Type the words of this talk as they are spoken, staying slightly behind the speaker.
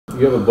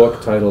you have a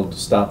book titled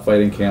Stop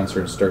Fighting Cancer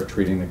and Start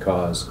Treating the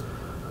Cause.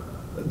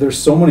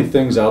 There's so many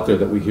things out there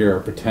that we hear are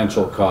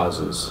potential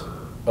causes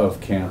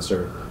of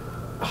cancer.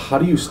 How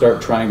do you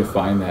start trying to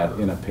find that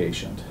in a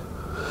patient?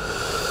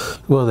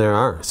 Well, there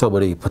are so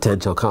many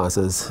potential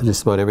causes.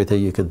 Just about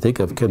everything you can think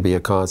of can be a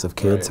cause of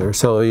cancer. Right.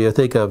 So you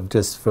think of,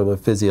 just from a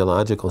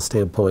physiological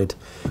standpoint,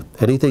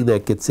 anything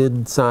that gets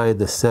inside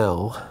the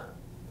cell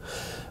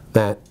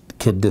that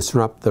can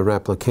disrupt the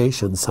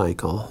replication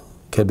cycle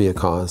can be a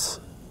cause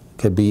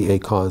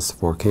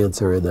for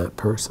cancer in that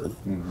person.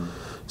 Mm-hmm.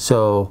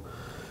 So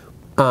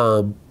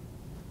the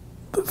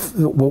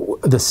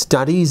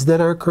studies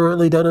that are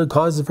currently done on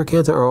causes for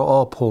cancer are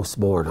all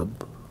post-mortem.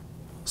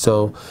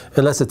 So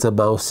unless it's a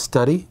mouse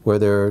study where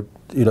they're,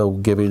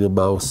 giving a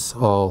mouse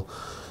all,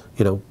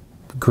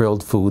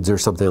 grilled foods or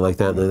something like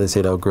that, and then they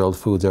say, no, grilled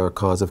foods are a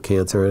cause of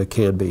cancer, and it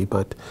can be,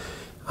 but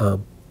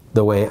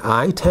the way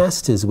I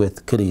test is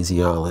with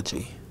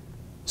kinesiology.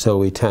 So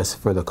we test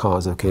for the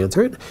cause of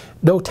cancer.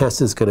 No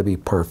test is going to be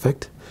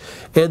perfect.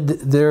 And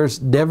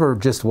there's never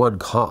just one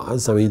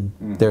cause. I mean,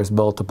 there's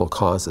multiple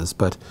causes,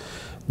 but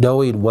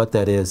knowing what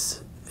that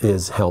is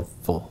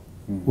helpful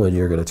when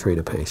you're going to treat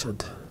a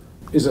patient.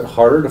 Is it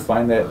harder to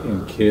find that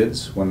in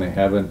kids when they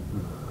haven't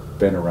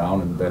been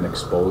around and been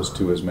exposed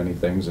to as many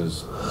things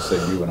as, say,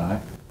 you and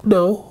I?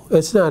 No,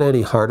 it's not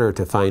any harder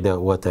to find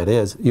out what that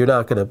is. You're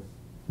not going to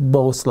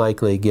most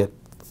likely get,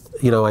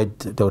 I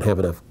don't have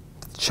enough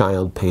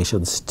child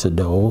patients to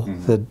know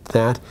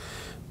that,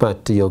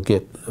 but you'll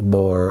get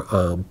more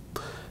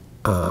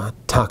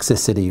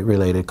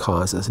toxicity-related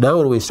causes. Now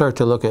when we start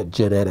to look at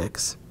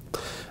genetics,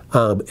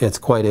 it's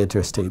quite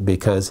interesting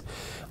because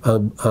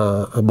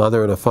a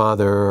mother and a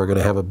father are going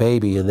to have a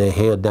baby and they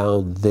hand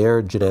down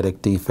their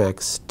genetic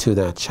defects to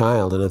that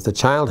child. And if the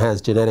child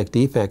has genetic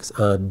defects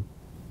on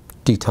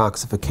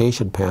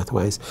detoxification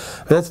pathways,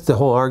 and that's the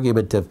whole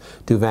argument of,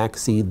 do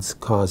vaccines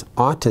cause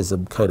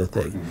autism kind of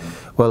thing.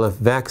 Well, if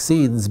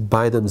vaccines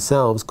by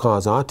themselves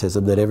cause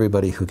autism, then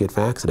everybody who gets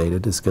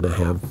vaccinated is going to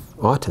have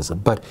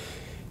autism. But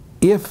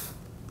if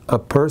a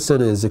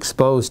person is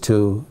exposed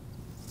to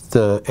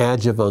the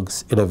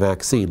adjuvants in a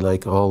vaccine,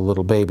 like all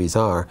little babies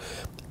are,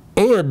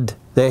 and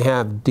they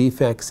have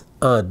defects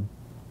on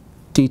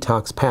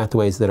detox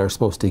pathways that are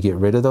supposed to get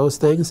rid of those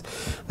things,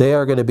 they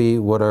are going to be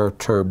what are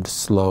termed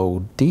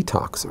slow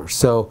detoxers.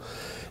 So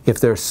if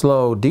they're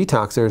slow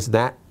detoxers,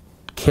 that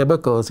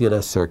chemical is going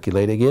to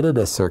circulate again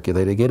and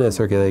circulate again and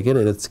circulate again,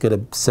 and it's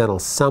going to settle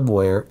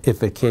somewhere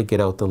if it can't get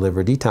out the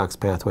liver detox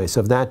pathway. So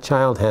if that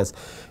child has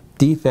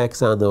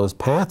defects on those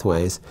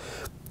pathways,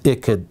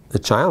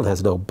 the child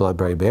has no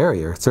blood-brain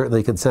barrier. It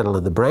certainly can settle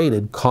in the brain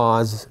and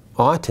cause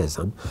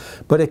autism,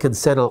 but it can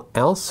settle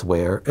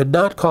elsewhere and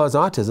not cause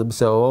autism.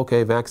 So,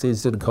 okay,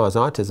 vaccines didn't cause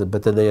autism,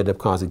 but then they end up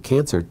causing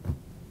cancer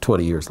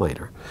 20 years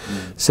later.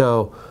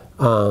 So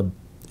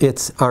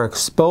it's our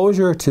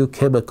exposure to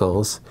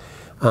chemicals,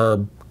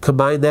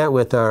 combine that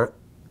with our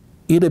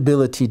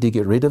inability to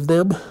get rid of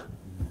them,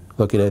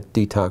 looking at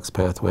detox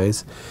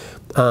pathways,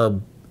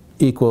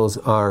 equals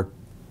our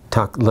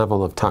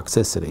level of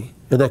toxicity.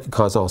 And that can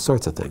cause all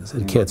sorts of things,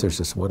 and cancer is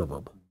just one of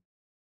them.